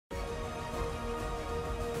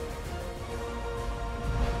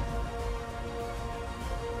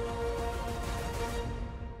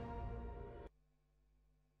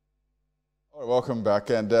Welcome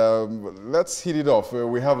back, and let's hit it off.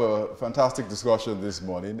 We have a fantastic discussion this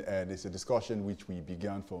morning, and it's a discussion which we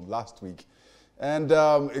began from last week. And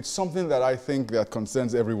it's something that I think that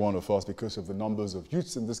concerns every one of us because of the numbers of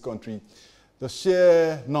youths in this country. The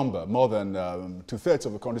sheer number, more than 2/3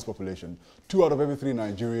 of the country's population, 2 out of every 3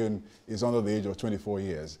 Nigerian is under the age of 24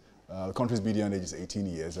 years. The country's median age is 18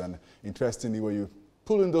 years, and interestingly, when you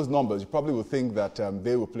pull in those numbers, you probably will think that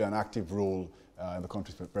they will play an active role in the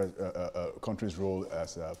country's role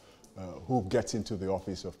as who gets into the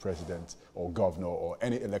office of president or governor or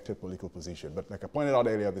any elected political position. But like I pointed out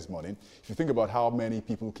earlier this morning, if you think about how many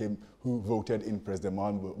people came who voted in President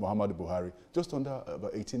Muhammadu Buhari, just under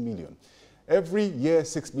about 18 million. Every year,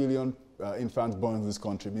 6 million infants born in this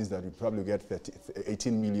country means that you probably get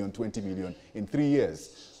 18 million, 20 million in 3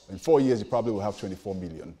 years. In 4 years, you probably will have 24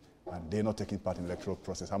 million. And they're not taking part in the electoral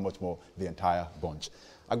process. How much more the entire bunch?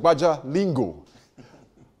 Agbaja Lingo,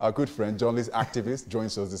 our good friend, journalist, activist,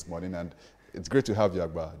 joins us this morning, and it's great to have you,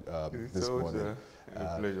 Agba, this morning.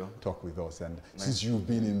 A pleasure. Talk with us. And nice. Since you've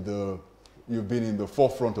been in the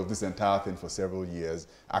forefront of this entire thing for several years,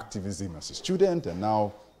 activism as a student, and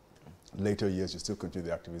now later years you still continue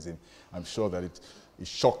the activism. I'm sure that it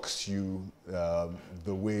shocks you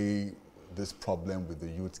the way this problem with the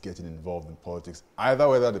youth getting involved in politics, either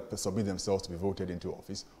whether they submit themselves to be voted into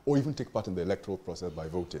office or even take part in the electoral process by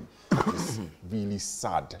voting. It's really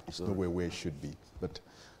sad. It's not where it should be. But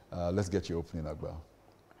let's get your opening, Agba.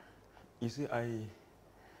 You see, I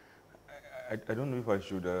don't know if I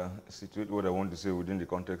should situate what I want to say within the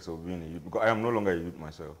context of being a youth, because I am no longer a youth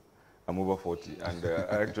myself. I'm over 40, and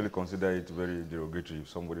I actually consider it very derogatory if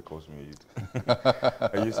somebody calls me a youth.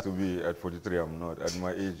 I used to be at 43, I'm not. At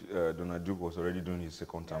my age, Donald Duke was already doing his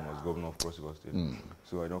second term as governor of Cross River State,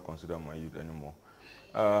 so I don't consider my youth anymore.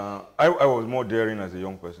 I was more daring as a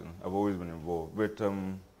young person. I've always been involved, but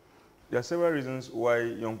there are several reasons why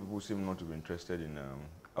young people seem not to be interested in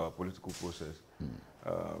our political process.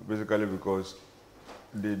 Basically because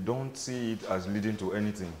they don't see it as leading to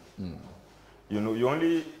anything. You know, you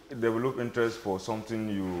only develop interest for something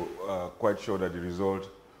you are quite sure that the result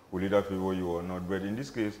will either favor you or not. But in this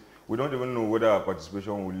case, we don't even know whether our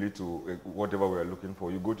participation will lead to whatever we are looking for.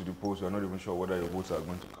 You go to the polls, you are not even sure whether your votes are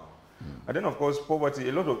going to count. And then, of course, poverty,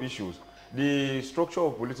 a lot of issues. The structure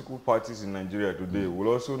of political parties in Nigeria today will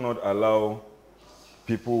also not allow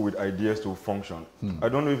people with ideas to function. I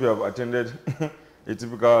don't know if you have attended a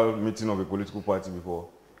typical meeting of a political party before.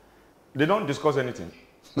 They don't discuss anything.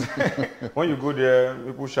 When you go there,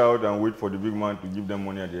 people shout and wait for the big man to give them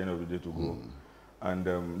money at the end of the day to go. And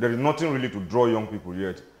there is nothing really to draw young people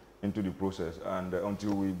yet into the process. And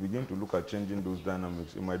until we begin to look at changing those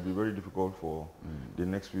dynamics, it might be very difficult for the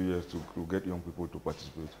next few years to get young people to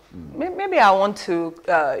participate. Maybe I want to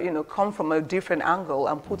come from a different angle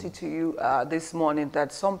and put it to you this morning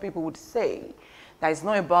that some people would say that it's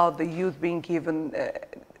not about the youth being given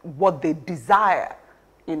what they desire,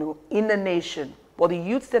 in the nation, but the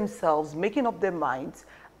youths themselves making up their minds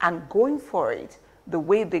and going for it the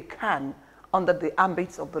way they can under the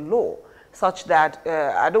ambits of the law, such that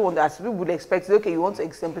I don't want, as we would expect, okay, you want to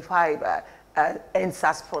exemplify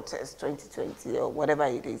NSAS protest 2020 or whatever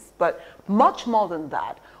it is, but much more than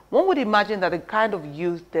that, one would imagine that the kind of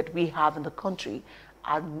youth that we have in the country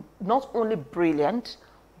are not only brilliant,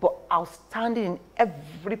 but outstanding in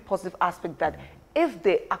every positive aspect, that if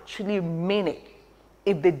they actually mean it,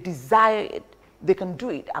 if they desire it, they can do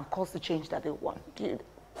it and cause the change that they want.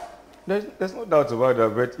 There's no doubt about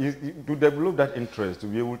that, but to develop that interest, to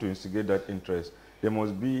be able to instigate that interest, there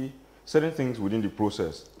must be certain things within the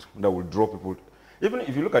process that will draw people. Even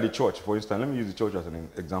if you look at the church, for instance, let me use the church as an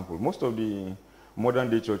example. Most of the modern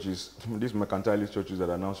day churches, these mercantilist churches that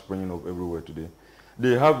are now springing up everywhere today,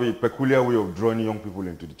 they have a peculiar way of drawing young people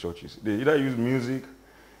into the churches. They either use music,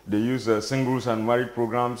 they use singles and married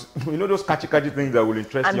programs, those catchy things that will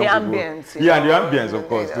interest young people. And the ambience. Yeah, and the ambience, of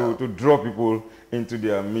course, to draw people into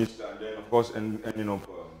their midst. And then, of course, ending up,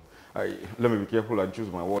 let me be careful and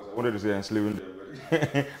choose my words. I wanted to say enslaving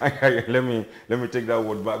them, but let me take that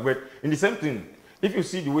word back. But in the same thing, if you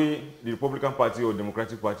see the way the Republican Party or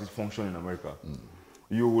Democratic parties function in America,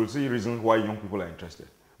 you will see reasons why young people are interested.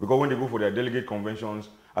 Because when they go for their delegate conventions,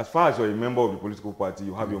 as far as you're a member of the political party,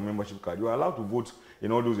 you have your membership card, you are allowed to vote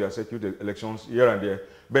in all those circuit elections here and there.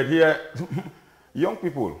 But here, young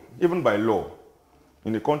people, even by law,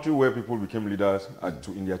 in a country where people became leaders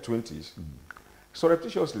in their 20s,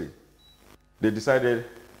 surreptitiously, they decided,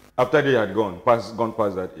 after they had gone past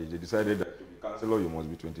that age, they decided that to be councillor, you must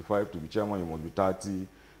be 25, to be chairman, you must be 30,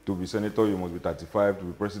 to be senator, you must be 35, to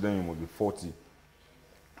be president, you must be 40.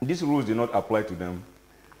 These rules did not apply to them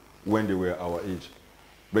when they were our age.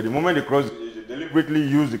 But the moment they crossed the age, deliberately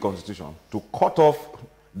used the constitution to cut off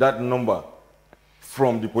that number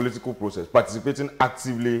from the political process, participating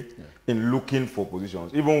actively in looking for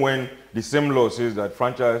positions, even when the same law says that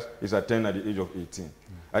franchise is attained at the age of 18.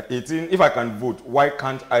 At 18, if I can vote, why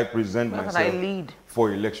can't I present myself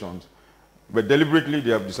for elections? But deliberately,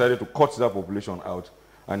 they have decided to cut that population out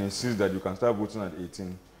and insist that you can start voting at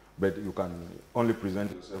 18, but you can only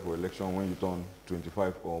present yourself for election when you turn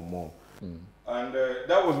 25 or more. And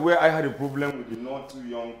that was where I had a problem with the not too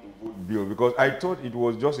young to vote bill, because I thought it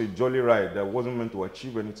was just a jolly ride that wasn't meant to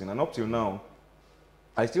achieve anything. And up till now,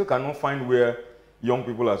 I still cannot find where young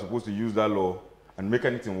people are supposed to use that law and make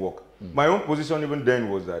anything work. My own position even then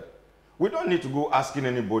was that we don't need to go asking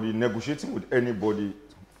anybody, negotiating with anybody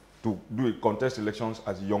to do a contest elections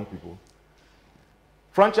as young people.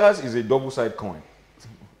 Franchise is a double-sided coin.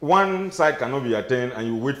 One side cannot be attained and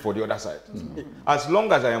you wait for the other side. As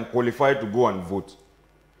long as I am qualified to go and vote,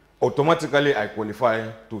 automatically I qualify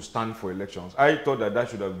to stand for elections. I thought that that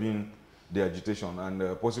should have been the agitation,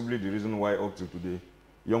 and possibly the reason why up to today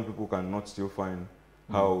young people cannot still find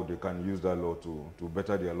how they can use that law to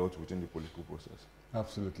better their lot within the political process.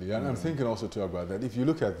 Absolutely. And I'm thinking also too about that. If you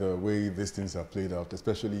look at the way these things are played out,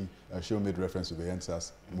 especially Show made reference to the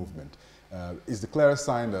NSAS movement, is the clearest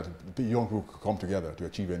sign that young people could come together to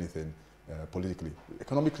achieve anything politically.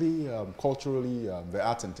 Economically, culturally, the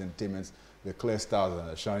arts and entertainments, they're clear stars and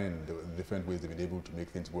are shining in the different ways they've been able to make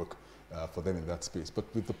things work for them in that space. But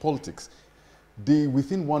with the politics, they,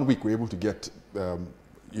 within 1 week, were able to get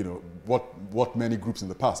you know, what many groups in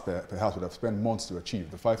the past perhaps would have spent months to achieve,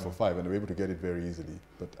 the 5 for 5, and they were able to get it very easily.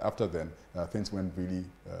 But after then, things went really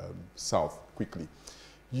south quickly.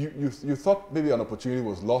 You thought maybe an opportunity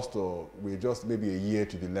was lost, or we're just maybe a year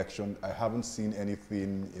to the election. I haven't seen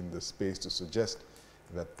anything in the space to suggest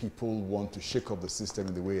that people want to shake up the system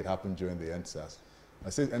in the way it happened during the NSAS. I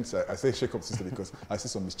say shake up the system because I see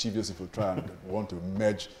some mischievous people try and want to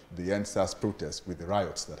merge the NSAS protests with the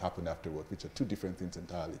riots that happened afterward, which are two different things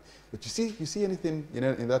entirely. But you see anything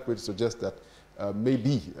in that way to suggest that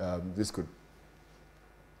maybe this could...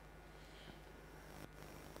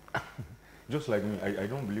 Just like me, I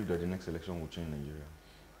don't believe that the next election will change Nigeria.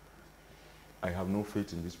 I have no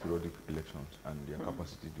faith in these periodic elections and their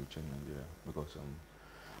capacity to change Nigeria, because,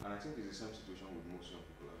 and I think it's the same situation with most young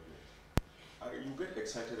people out there. You get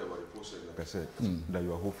excited about the process, like I said, that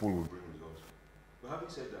you are hopeful will bring results. But having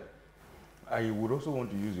said that, I would also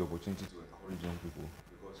want to use the opportunity to encourage young people,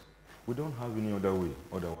 because we don't have any other way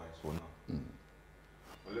otherwise for now.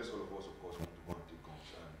 Unless all of us, of course, want to go and take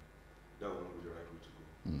comps, and that will not be the right way to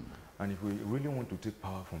go. And if we really want to take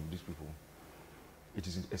power from these people, it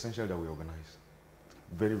is essential that we organize.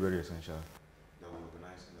 Very, very essential that we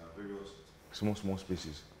organize in our various small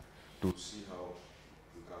spaces to see how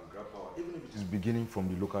we can grab power, even if it is beginning from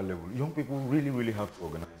the local level. Young people really, really have to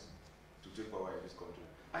organize to take power in this country.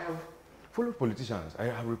 I have followed politicians, I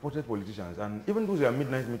have reported politicians, and even those are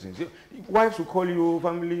midnight meetings. Wives will call you,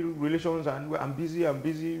 family relations, and I'm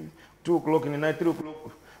busy, 2 o'clock in the night, 3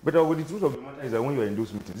 o'clock. But the truth of the matter is that when you are in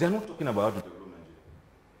those meetings, they are not talking about how to develop Nigeria.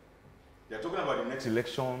 They are talking about the next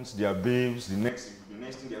elections, their babes, the next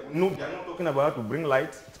thing. They are not talking about how to bring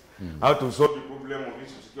light, how to solve the problem of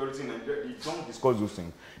insecurity in Nigeria. They don't discuss those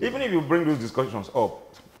things. Even if you bring those discussions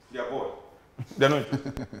up, they are bored. They are not.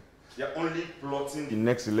 They are only plotting the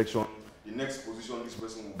next election, the next position this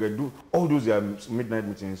person will get. All those midnight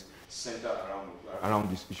meetings center around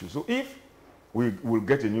this issue. So if we will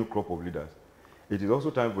get a new crop of leaders, it is also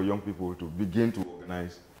time for young people to begin to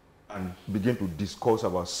organize and begin to discuss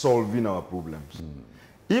about solving our problems.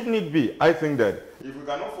 If need be, I think that if we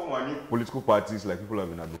cannot form our new political parties like people have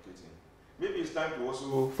been advocating, maybe it's time to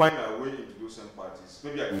also find our way into those same parties,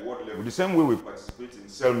 maybe at the ward level, the same way we participate in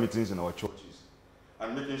cell meetings in our churches,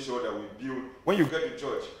 and making sure that we build. When you get to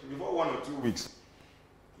church, before 1 or 2 weeks,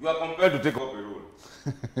 you are compelled to take up a role.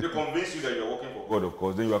 They convince you that you are working for God, of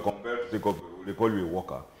course, then you are compelled to take up a role. They call you a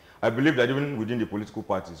worker. I believe that even within the political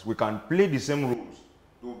parties, we can play the same roles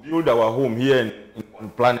to build our home here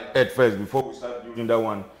on planet Earth first before we start building that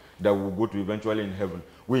one that will go to eventually in heaven.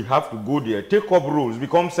 We have to go there, take up roles,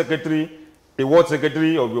 become secretary, a ward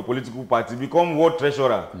secretary of your political party, become ward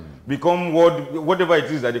treasurer, become whatever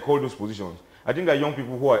it is that they call those positions. I think that young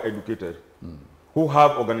people who are educated, who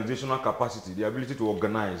have organizational capacity, the ability to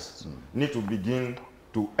organize, need to begin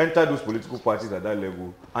to enter those political parties at that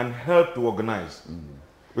level and help to organize.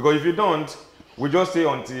 Because if you don't, we just stay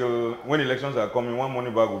until when elections are coming, one money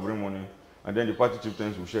bag will bring money, and then the party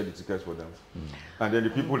chieftains will share the tickets for them. And then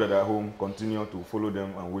the people that are home continue to follow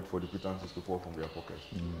them and wait for the pittances to fall from their pockets.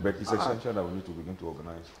 But it's essential that we need to begin to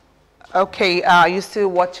organize. Okay, you're still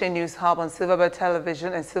watching News Hub on Silverbird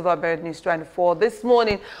Television and Silverbird News 24. This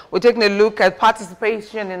morning, we're taking a look at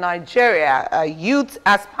participation in Nigeria, youth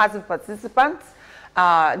as passive participants,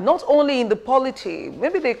 not only in the polity,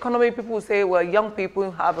 maybe the economy. People will say, well, young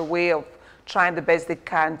people have a way of trying the best they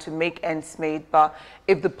can to make ends meet, but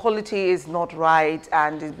if the polity is not right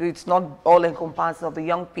and it's not all encompassing of the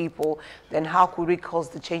young people, then how could we cause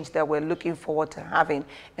the change that we're looking forward to having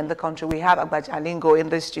in the country? We have Agba Jalingo in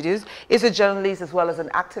the studios. He's a journalist as well as an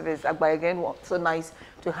activist. Agba, again, so nice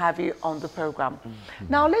to have you on the program.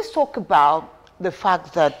 Now let's talk about the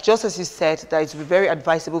fact that, just as you said, that it's very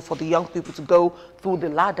advisable for the young people to go through the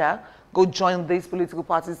ladder, go join these political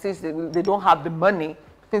parties since they don't have the money.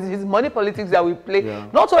 It's money politics that we play,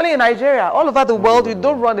 not only in Nigeria, all over the world. You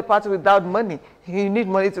don't run the party without money. You need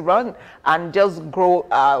money to run and just grow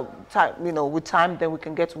with time, then we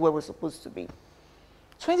can get to where we're supposed to be.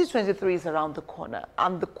 2023 is around the corner,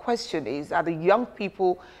 and the question is, are the young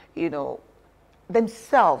people,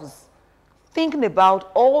 themselves thinking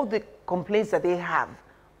about all the complaints that they have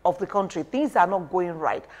of the country, things are not going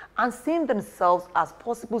right, and seeing themselves as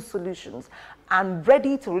possible solutions and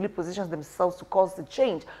ready to really position themselves to cause the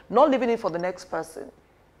change, not leaving it for the next person?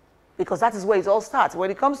 Because that is where it all starts. When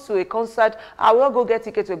it comes to a concert, I will go get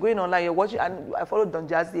tickets, you're going online, you're watching, and I followed Don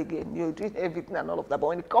Jazzy again, you're doing everything and all of that. But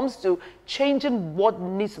when it comes to changing what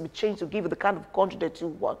needs to be changed to give you the kind of country that you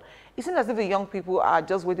want, it seems as if the young people are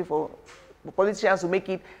just waiting for politicians to make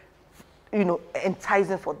it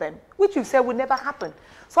enticing for them, which you said would never happen.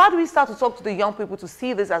 So how do we start to talk to the young people to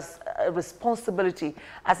see this as a responsibility,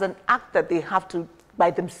 as an act that they have to, by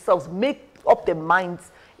themselves, make up their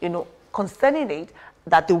minds, concerning it,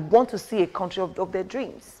 that they want to see a country of their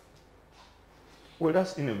dreams? Well,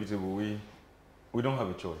 that's inevitable. We don't have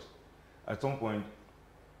a choice. At some point,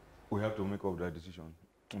 we have to make up that decision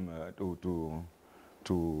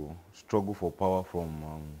to struggle for power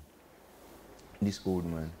from this old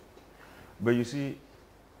man. But you see,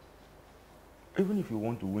 even if you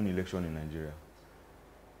want to win election in Nigeria,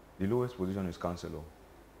 the lowest position is councillor.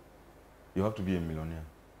 You have to be a millionaire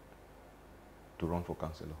to run for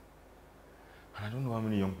councillor. And I don't know how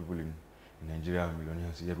many young people in Nigeria are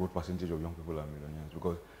millionaires, yet what percentage of young people are millionaires?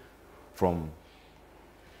 Because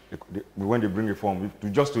when they bring a form,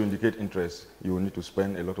 just to indicate interest, you will need to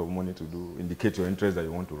spend a lot of money to indicate your interest that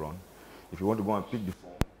you want to run. If you want to go and pick the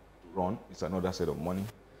form to run, it's another set of money.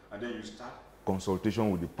 And then you start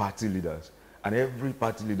consultation with the party leaders. And every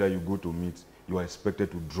party leader you go to meet, you are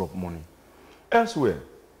expected to drop money. Elsewhere,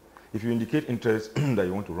 if you indicate interest that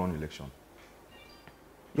you want to run election,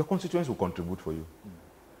 your constituents will contribute for you.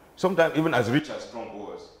 Sometimes, even as rich as Trump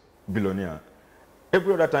was, billionaire,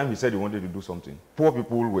 every other time he said he wanted to do something, poor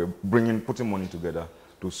people were putting money together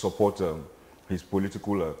to support his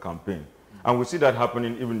political campaign. And we see that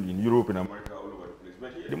happening even in Europe, in America, all over the place.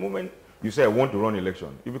 But here, the moment you say, I want to run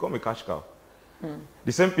election, you become a cash cow.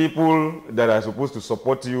 The same people that are supposed to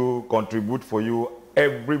support you, contribute for you,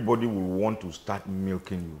 everybody will want to start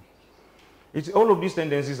milking you. All of these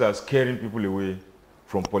tendencies are scaring people away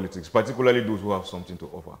from politics, particularly those who have something to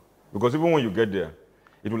offer. Because even when you get there,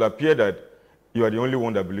 it will appear that you are the only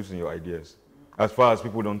one that believes in your ideas, as far as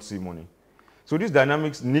people don't see money. So these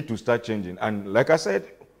dynamics need to start changing. And like I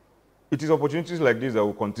said, it is opportunities like this that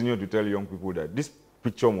will continue to tell young people that this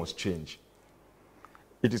picture must change.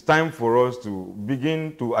 It is time for us to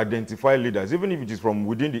begin to identify leaders, even if it is from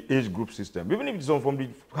within the age group system, even if it is from the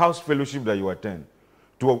house fellowship that you attend,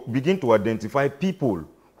 to begin to identify people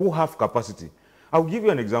who have capacity. I'll give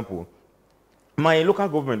you an example. My local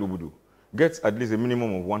government, Ubudu, gets at least a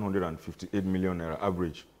minimum of 158 million naira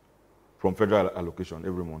average from federal allocation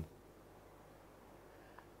every month.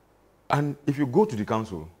 And if you go to the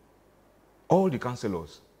council, all the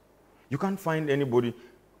councillors, you can't find anybody.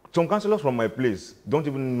 Some councillors from my place don't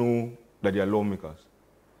even know that they are lawmakers.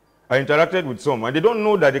 I interacted with some, and they don't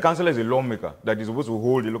know that the councillor is a lawmaker, that is supposed to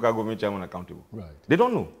hold the local government chairman accountable. Right. They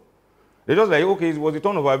don't know. They're just like, okay, it was the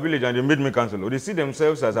turn of our village, and they made me councillor. They see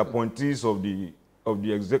themselves as appointees of the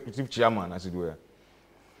executive chairman, as it were.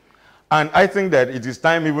 And I think that it is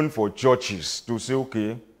time even for churches to say,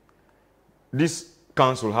 okay, this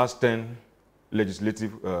council has 10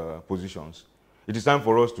 legislative positions. It is time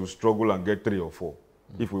for us to struggle and get 3 or 4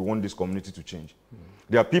 if we want this community to change.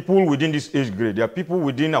 There are people within this age grade. There are people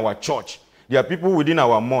within our church. There are people within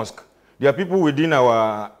our mosque. There are people within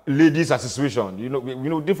our ladies association,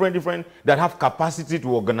 different that have capacity to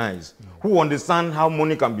organize, who understand how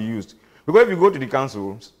money can be used. Because if you go to the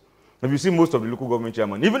councils, if you see most of the local government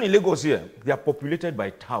chairmen, even in Lagos here, they are populated by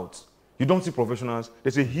touts. You don't see professionals.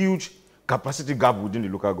 There's a huge capacity gap within the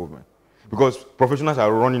local government because professionals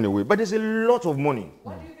are running away. But there's a lot of money.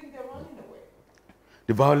 Why do you think they're running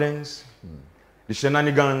the violence, the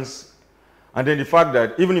shenanigans, and then the fact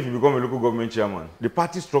that even if you become a local government chairman, the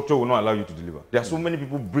party structure will not allow you to deliver. There are so many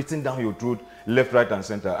people breathing down your throat, left, right, and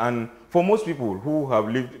center. And for most people who have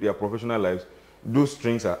lived their professional lives, those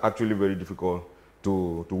strings are actually very difficult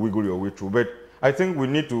to wiggle your way through. But I think we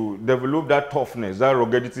need to develop that toughness, that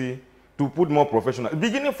ruggedity, to put more professional,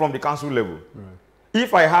 beginning from the council level. Right.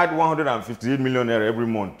 If I had 158 million naira every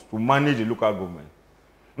month to manage a local government,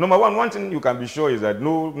 number one thing you can be sure is that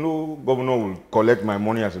no governor will collect my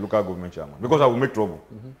money as a local government chairman, because I will make trouble.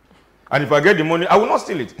 And if I get the money, I will not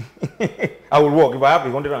steal it. I will work. If I have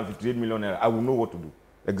 158 million naira, I will know what to do.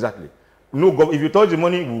 Exactly. No, if you touch the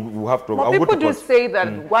money, we'll have trouble. But people do say that,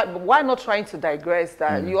 why not trying to digress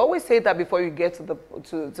that? You always say that before you get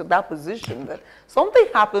to that position, that something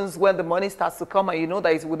happens when the money starts to come and you know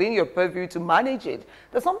that it's within your purview to manage it.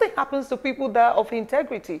 That something happens to people that are of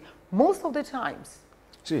integrity most of the times.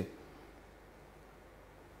 See,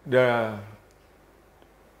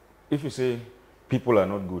 if you say people are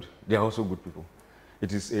not good, they are also good people.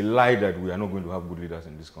 It is a lie that we are not going to have good leaders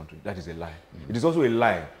in this country. That is a lie. It is also a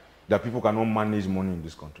lie that people cannot manage money in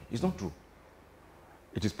this country. It's not true.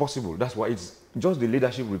 It is possible. That's why it's just the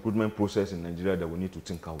leadership recruitment process in Nigeria that we need to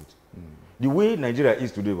think out. The way Nigeria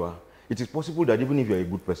is today, it is possible that even if you are a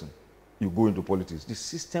good person, you go into politics, the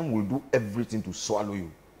system will do everything to swallow you.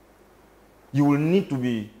 You will need to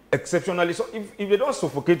be exceptionally, so if they don't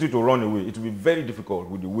suffocate you to run away, it will be very difficult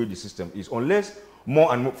with the way the system is, unless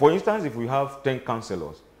more and more. For instance, if we have 10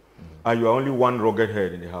 councillors and you are only one rugged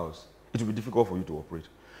head in the house, it will be difficult for you to operate.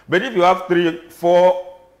 But if you have 3,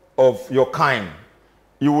 4 of your kind,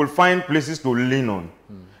 you will find places to lean on.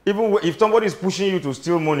 Even if somebody is pushing you to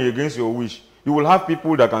steal money against your wish, you will have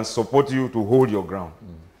people that can support you to hold your ground.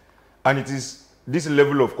 And it is this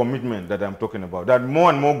level of commitment that I'm talking about, that more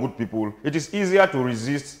and more good people, it is easier to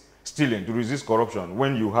resist stealing, to resist corruption,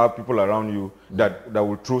 when you have people around you that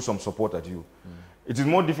will throw some support at you. It is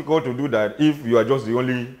more difficult to do that if you are just the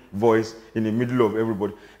only voice in the middle of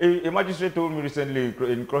everybody. A magistrate told me recently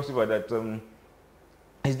in Cross River that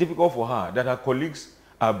it's difficult for her, that her colleagues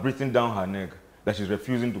are breathing down her neck, that she's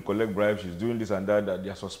refusing to collect bribes, she's doing this and that, that they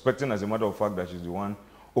are suspecting, as a matter of fact, that she's the one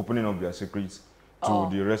opening up their secrets to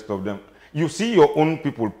the rest of them. You see your own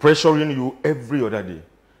people pressuring you every other day.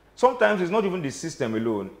 Sometimes it's not even the system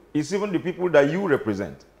alone, it's even the people that you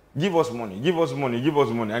represent. Give us money, give us money, give us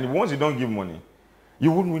money. And once you don't give money,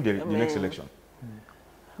 you wouldn't win the next election.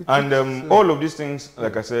 And all of these things,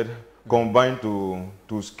 like I said, combine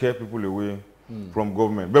to scare people away from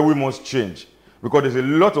government. But we must change, because there's a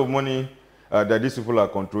lot of money that these people are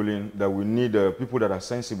controlling, that we need people that are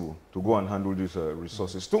sensible to go and handle these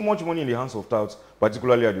resources. Too much money in the hands of touts,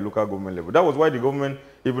 particularly at the local government level. That was why the government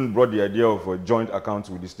even brought the idea of joint accounts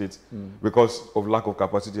with the states, because of lack of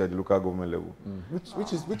capacity at the local government level.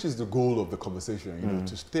 Which is the goal of the conversation, you know,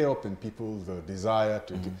 to stir up in people's desire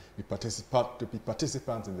to be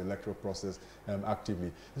participants in the electoral process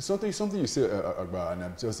actively. It's something you say about, and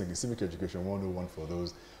I'm just thinking, civic education 101 for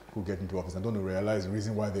those who get into office and don't realize the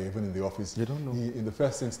reason why they're even in the office. They don't know. In the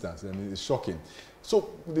first instance, I mean, it's shocking. So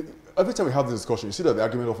every time we have this discussion, you see that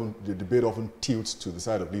the debate often tilts to the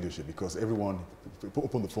side of leadership, because everyone,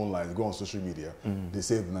 open the phone lines, go on social media, they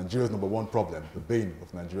say Nigeria's #1 problem, the bane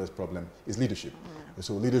of Nigeria's problem, is leadership.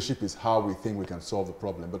 So leadership is how we think we can solve the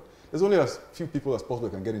problem. But there's only as few people as possible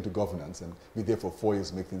that can get into governance and be there for 4 years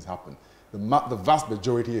to make things happen. The vast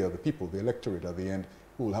majority of the people, the electorate at the end,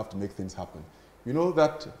 who will have to make things happen. You know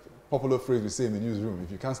that popular phrase we say in the newsroom,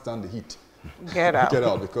 if you can't stand the heat, get out. Get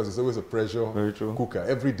out, because it's always a pressure cooker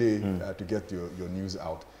every day to get your news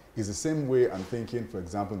out. It's the same way I'm thinking, for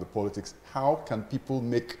example, in the politics, how can people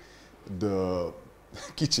make the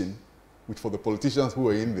kitchen, which for the politicians who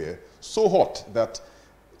are in there, so hot that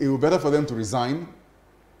it will be better for them to resign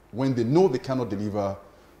when they know they cannot deliver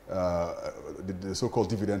the so-called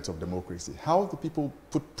dividends of democracy. How do people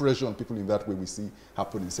put pressure on people in that way we see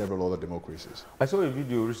happen in several other democracies? I saw a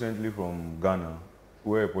video recently from Ghana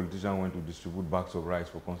where a politician went to distribute bags of rice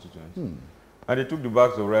for constituents. And they took the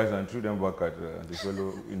bags of rice and threw them back at the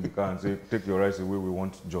fellow in the car and said, take your rice away, we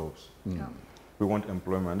want jobs. We want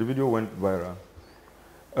employment. The video went viral.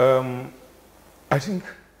 I think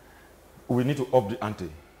we need to up the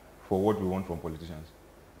ante for what we want from politicians.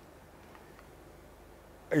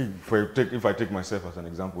 If I take myself as an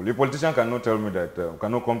example, a politician cannot tell me that,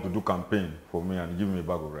 cannot come to do campaign for me and give me a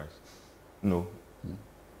bag of rice. No.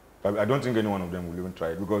 I don't think any one of them will even try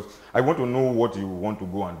it, because I want to know what you want to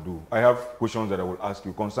go and do. I have questions that I will ask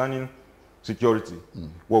you concerning security.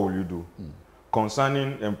 What will you do?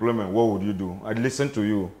 Concerning employment, what would you do? I'd listen to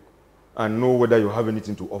you and know whether you have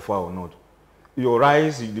anything to offer or not. your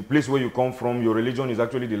rise, the place where you come from, your religion is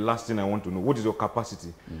actually the last thing I want to know. What is your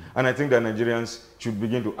capacity? And I think that Nigerians should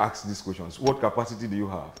begin to ask these questions. What capacity do you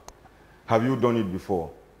have? Have you done it before?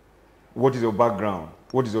 What is your background?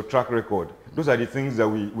 What is your track record? Those are the things that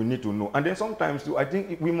we need to know. And then sometimes too, I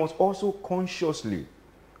think we must also consciously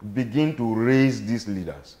begin to raise these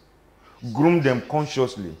leaders, groom them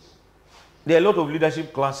consciously. There are a lot of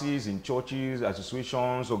leadership classes in churches,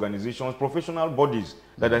 associations, organizations, professional bodies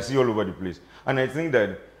that I see all over the place. And I think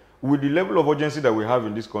that with the level of urgency that we have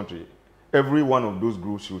in this country, every one of those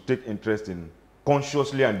groups should take interest in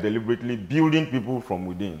consciously and deliberately building people from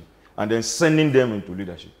within and then sending them into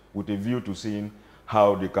leadership with a view to seeing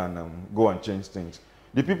how they can go and change things.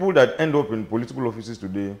 The people that end up in political offices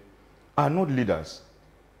today are not leaders.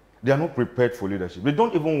 They are not prepared for leadership. They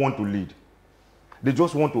don't even want to lead. They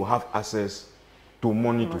just want to have access to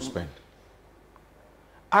money to spend.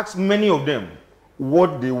 Ask many of them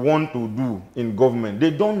what they want to do in government.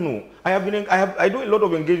 They don't know. I do a lot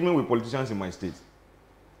of engagement with politicians in my state.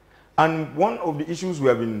 And one of the issues we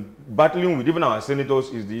have been battling with, even our senators,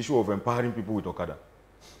 is the issue of empowering people with Okada.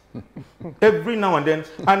 Every now and then.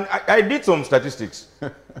 And I did some statistics.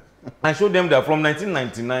 I showed them that from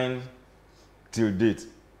 1999 till date,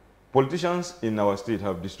 politicians in our state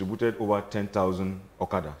have distributed over 10,000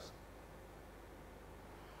 Okadas.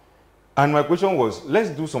 And my question was, let's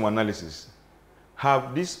do some analysis.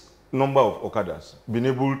 Have this number of Okadas been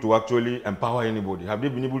able to actually empower anybody? Have they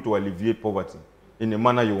been able to alleviate poverty in the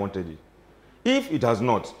manner you wanted it? If it has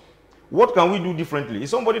not, what can we do differently? Is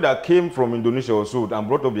somebody that came from Indonesia or so and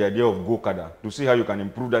brought up the idea of Go Okada to see how you can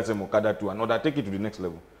improve that same Okada to another, take it to the next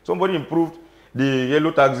level. Somebody improved the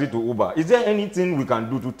yellow taxi to Uber. Is there anything we can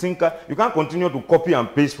do to tinker? You can't continue to copy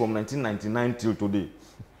and paste from 1999 till today.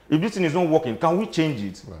 If this thing is not working, can we change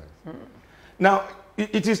it? Right. Now,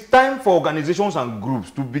 it is time for organizations and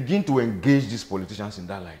groups to begin to engage these politicians in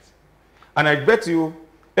that light. And I bet you,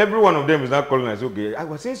 every one of them is now calling us, okay,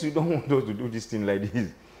 since you don't want us to do this thing like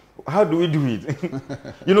this, how do we do it?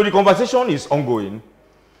 You know, the conversation is ongoing.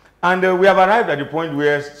 And we have arrived at the point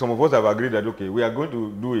where some of us have agreed that, okay, we are going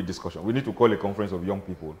to do a discussion. We need to call a conference of young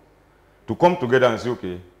people to come together and say,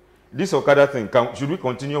 okay, this Okada thing, should we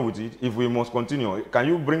continue with it? If we must continue, can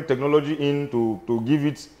you bring technology in to give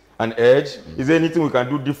it an edge? Is there anything we can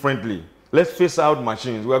do differently? Let's phase out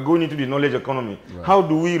machines. We are going into the knowledge economy. Right. How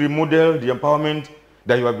do we remodel the empowerment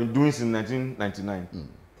that you have been doing since 1999?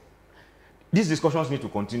 These discussions need to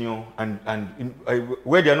continue, and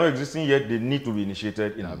where they are not existing yet, they need to be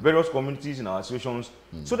initiated in our various communities, in our associations,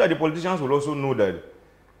 so that the politicians will also know that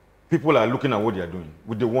people are looking at what they are doing.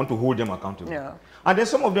 They want to hold them accountable. Yeah. And then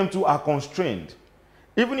some of them too are constrained.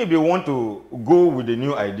 Even if they want to go with the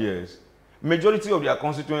new ideas, majority of their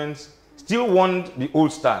constituents still want the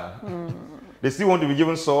old style. They still want to be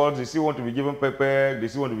given salt, they still want to be given pepper, they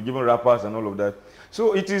still want to be given wrappers and all of that.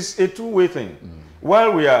 So it is a two-way thing.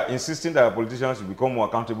 While we are insisting that our politicians should become more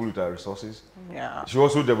accountable with our resources, should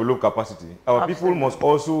also develop capacity. Our people must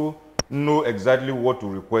also know exactly what to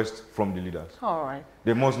request from the leaders. All right.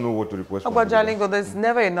 They must know what to request from the leaders. There's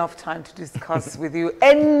never enough time to discuss with you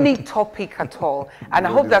any topic at all. And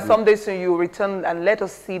I hope that someday soon you return and let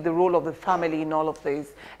us see the role of the family in all of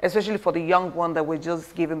this, especially for the young one that we're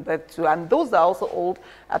just giving birth to. And those that are also old,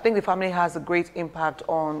 I think the family has a great impact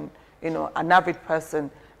on, you know, an average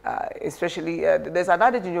person. Especially, there's an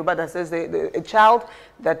adage in Yoruba that says a child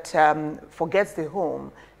that forgets the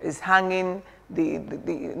home is hanging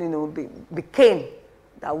the cane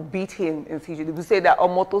that will beat him in future. They will say that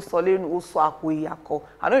Omoto Solin Usuakuyako.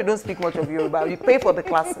 I know you don't speak much of Yoruba, you pay for the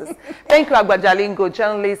classes. Thank you, Agbajalingo,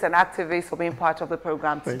 journalist and activist, for being part of the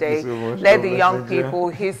program today. Thank you so much. Let the young people,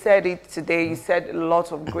 he said it today, he said a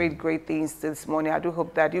lot of great things this morning. I do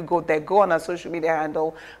hope that you go there, go on our social media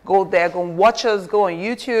handle, go there, go and watch us, go on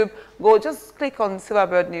YouTube, go just click on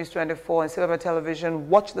Silverbird News 24 and Silverbird Television,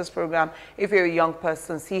 watch this program. If you're a young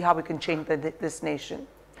person, see how we can change this nation.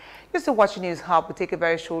 You're still watching News Hub. We'll take a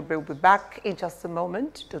very short break. We'll be back in just a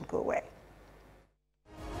moment. Don't go away.